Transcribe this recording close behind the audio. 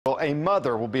a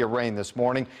mother will be arraigned this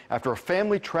morning after a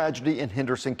family tragedy in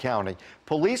Henderson County.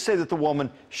 Police say that the woman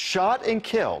shot and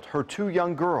killed her 2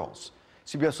 young girls.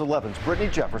 CBS 11's Brittany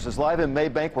Jeffers is live in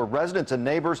Maybank, where residents and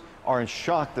neighbors are in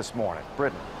shock this morning.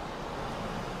 Brittany.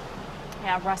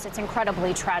 Yeah, Russ, it's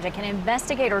incredibly tragic, and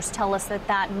investigators tell us that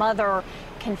that mother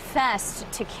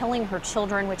confessed to killing her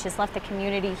children, which has left the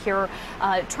community here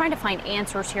trying to find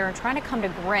answers here and trying to come to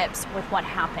grips with what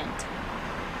happened.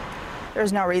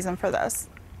 There's no reason for this.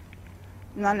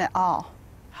 None at all.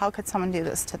 How could someone do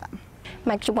this to them?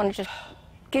 Makes you want to just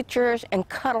get yours and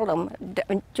cuddle them,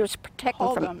 and just protect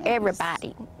them from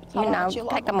everybody. You know,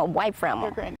 take them away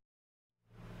from them.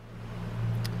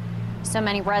 So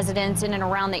many residents in and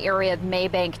around the area of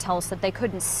Maybank tell us that they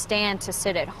couldn't stand to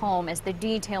sit at home as the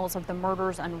details of the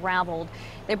murders unraveled.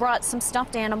 They brought some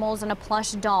stuffed animals and a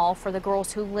plush doll for the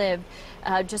girls who lived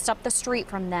just up the street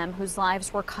from them, whose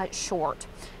lives were cut short.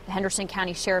 The Henderson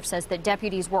County Sheriff says that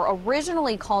deputies were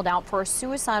originally called out for a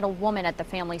suicidal woman at the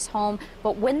family's home,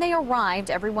 but when they arrived,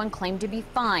 everyone claimed to be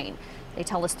fine. They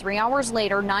tell us 3 hours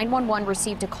later, 911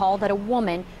 received a call that a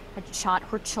woman had shot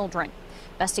her children.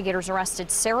 Investigators arrested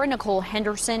Sarah Nicole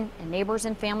Henderson, and neighbors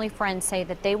and family friends say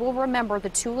that they will remember the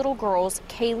 2 little girls,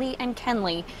 Kaylee and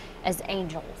Kenley, as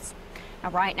angels. Now,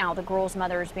 right now, the girl's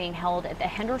mother is being held at the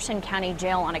Henderson County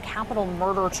Jail on a capital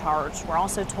murder charge. We're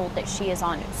also told that she is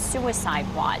on suicide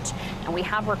watch, and we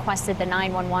have requested the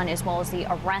 911 as well as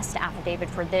the arrest affidavit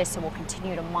for this, so we'll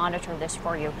continue to monitor this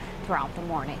for you throughout the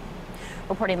morning.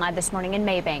 Reporting live this morning in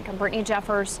Maybank, I'm Brittany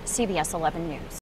Jeffers, CBS 11 News.